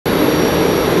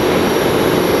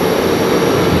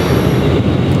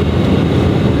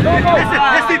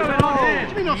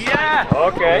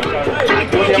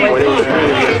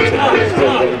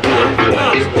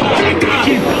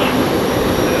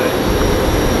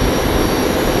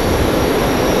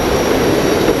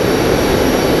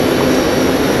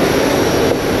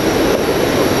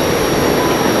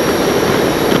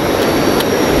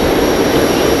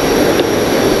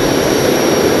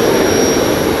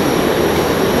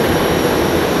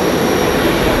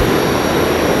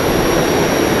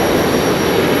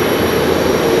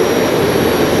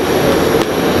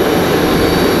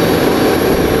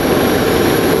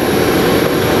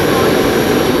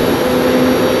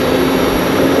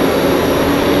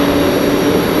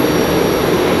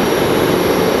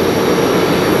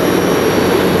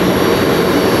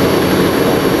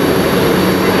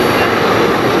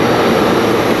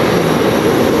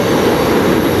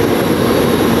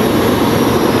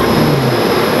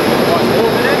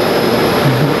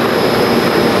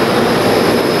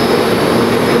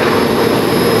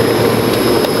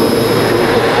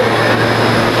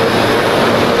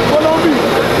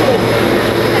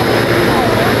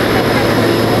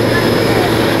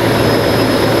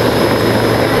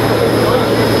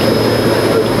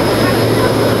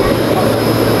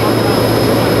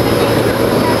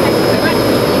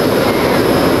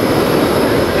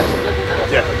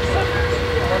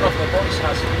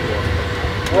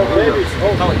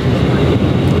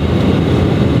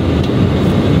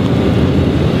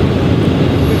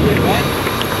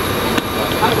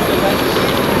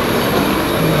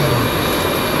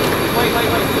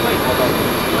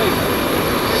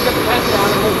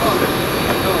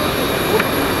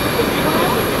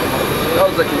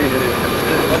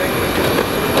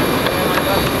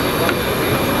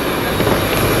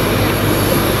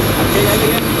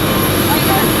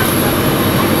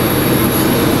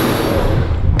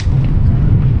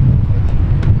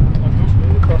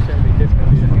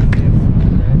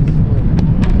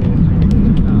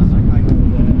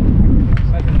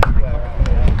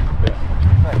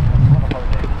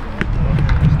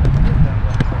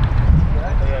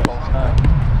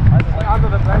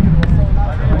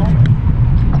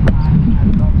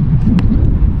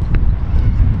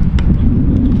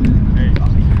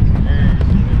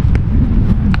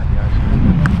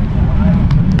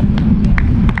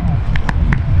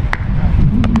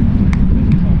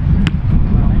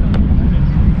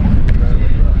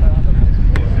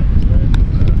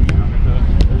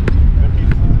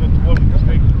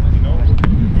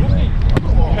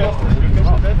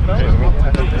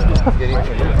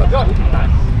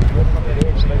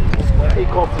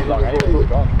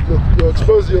You're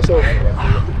exposing yourself.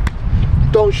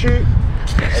 Don't shoot.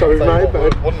 Sorry, mate,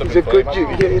 but it's a good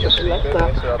dude.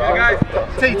 Guys,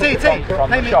 T. Maybe that's what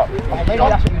he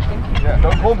was thinking. Yeah.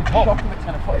 Don't hold me top.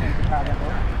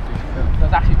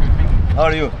 That's actually good thinking. How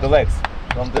are you? The legs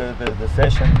from the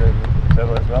session, the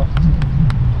travel as well.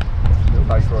 Still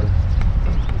tight running.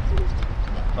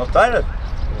 Not tired?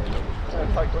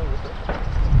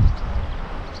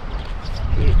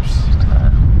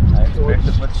 I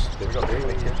expected much.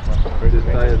 Pretty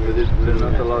tired, but they're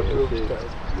not allowed to say.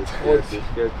 They're scared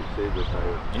to say they're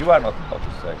tired. You are not allowed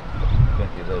to say.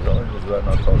 20 days old, you are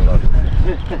not allowed.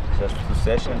 Just 2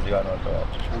 sessions, you are not allowed.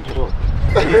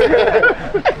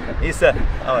 Isa,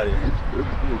 how are you?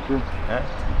 Huh?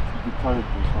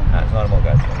 That's normal,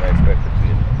 guys. I expected to.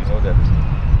 You know that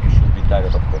you should be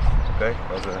tired, of course. Okay?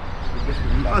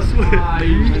 I swear.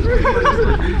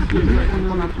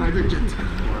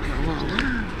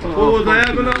 Forward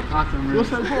diagonal. What's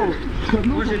that for?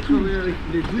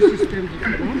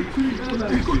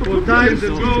 Four times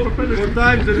and go. 4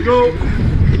 times and go.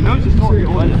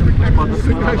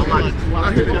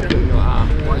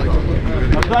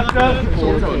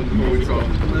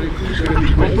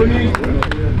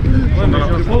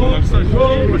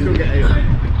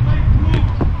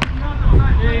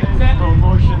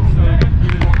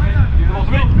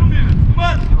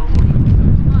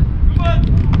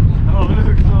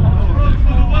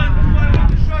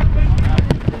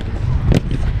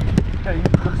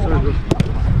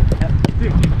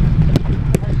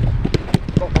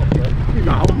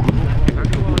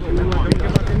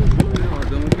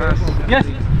 Yes!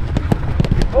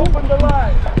 Open the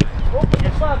line! Open the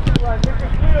passing line, make a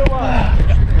clear line!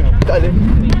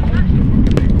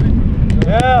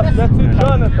 Yes, that's it,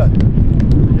 Jonathan!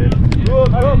 Go,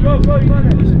 Ivan!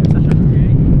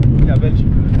 Yeah, bench.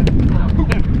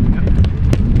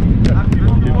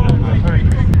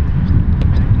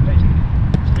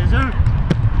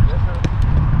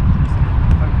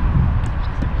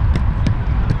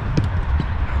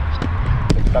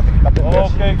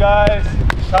 Okay, guys.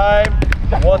 Time,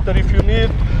 water if you need.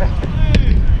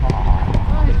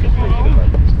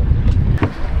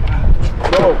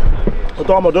 Bro,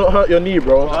 Adama, don't hurt your knee,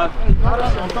 bro.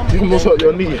 You almost hurt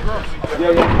your knee.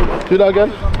 Yeah. Do that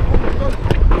again.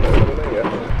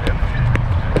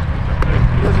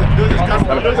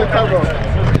 There's a camera.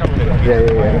 Yeah.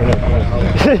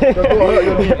 Don't hurt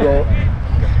your knee, bro.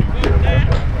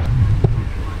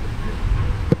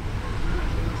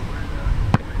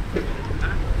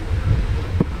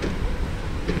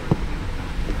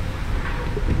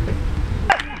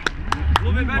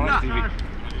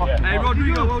 Hey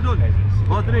Rodrigo, well done.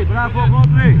 Rodri, bravo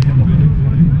Rodri.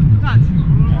 Touch.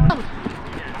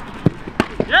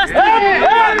 Yes! Hey!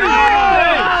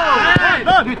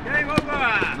 Game over!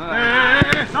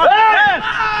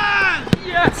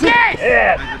 Yes!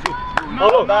 Yes! No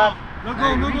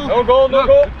goal.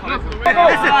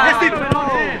 Listen.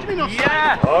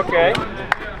 Yeah! Okay.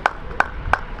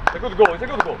 It's a good goal.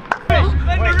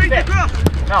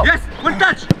 Now. Yes, one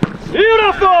touch.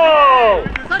 Beautiful!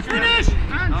 Touch finish.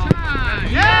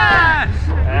 Yes!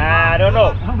 I don't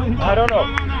know.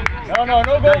 No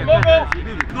goal.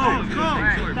 Go.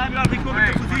 Same time you have to recover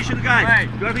the position, guys.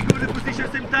 You have to recover the position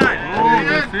same time.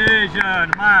 Decision,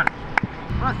 man.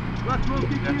 Let's move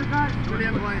kick here, guys.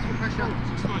 Brilliant, boys. Pressure.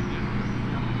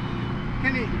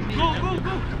 Kenny. Go.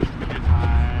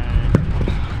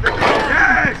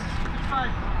 Yes!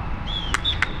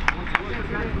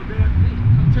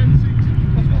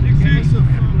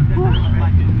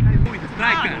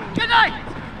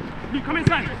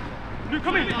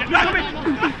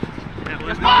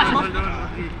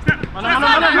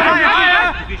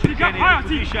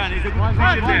 position, he's a good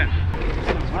position there.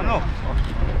 I know.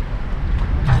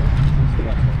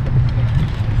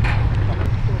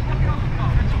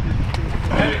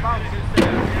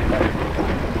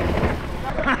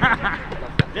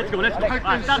 Let's go, let's go.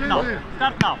 Start now,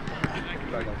 start now.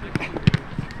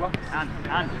 And,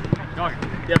 go.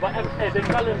 Yeah, but hey, they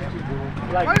call him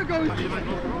like... Where are you going?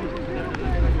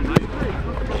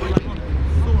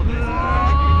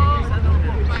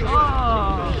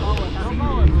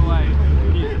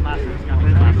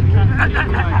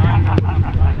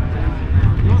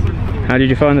 How did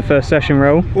you find the first session,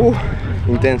 Raoul? Ooh,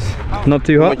 intense. Not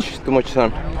too hot? Too much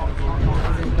sun.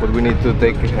 But we need to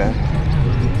take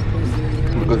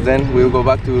because then we'll go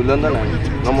back to London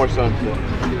and no more sun.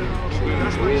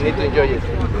 So we need to enjoy it.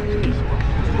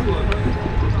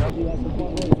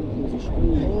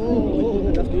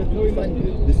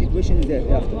 The situation is there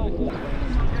after.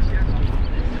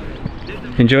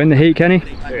 Enjoying the heat, Kenny?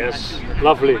 Yes,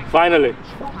 lovely, finally.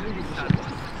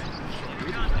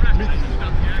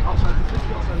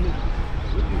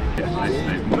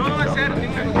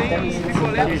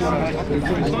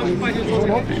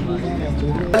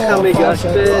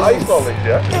 Ice knowledge,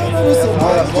 yeah?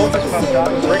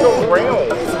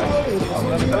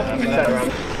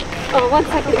 Oh, one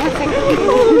second.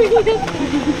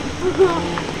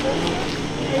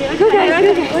 Go guys,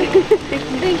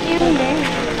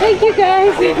 Thank you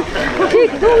guys.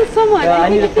 Jake, go with someone. I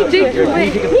need to Jake,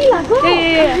 wait. Mila, go.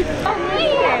 Yeah.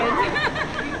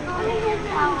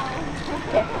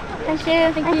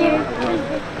 Thank you.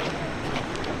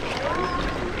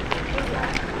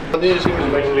 Oh, 2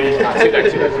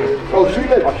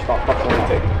 legs.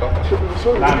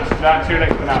 That's 2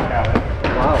 legs for now, Calvin.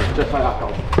 Wow, just like that,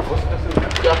 Carl.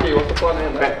 Jackie, what's the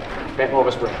plan here? Bit more of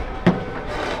a sprint.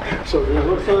 So, you're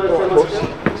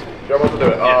about to do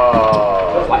it.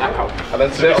 Like that, Carl. And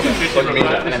then sit on it. What do you mean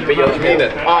it? And then video. What do you mean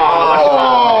it?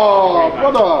 Oh,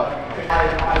 brother!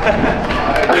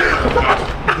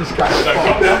 This guy's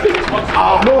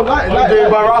no, like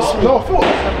embarrass me. No, foot.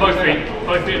 Both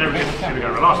feet and everything. Here we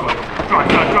go, the last one.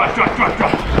 Drive.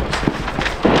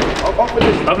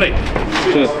 Lovely.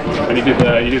 Cheers. And you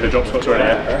do the drop squats right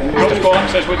here. Drop squat,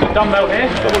 so it's with the dumbbell here.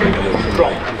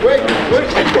 Drop. Wait.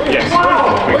 Yes.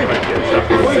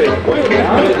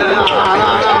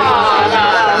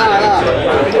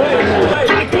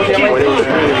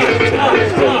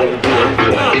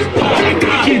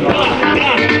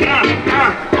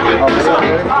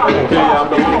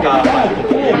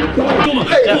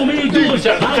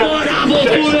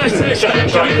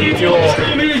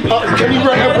 Can you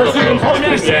run everything in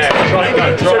hospital? Yeah, try.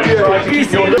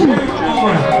 Keep your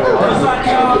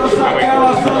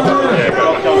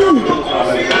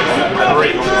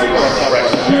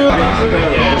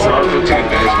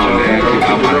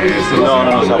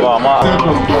No, ça va, moi.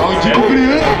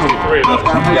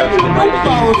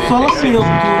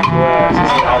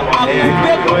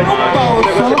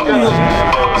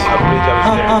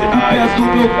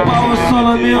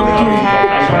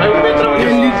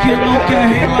 Ele que não quer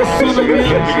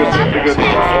relacionamento.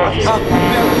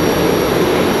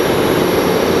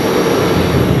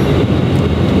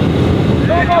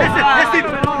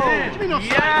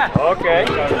 Yeah. Okay.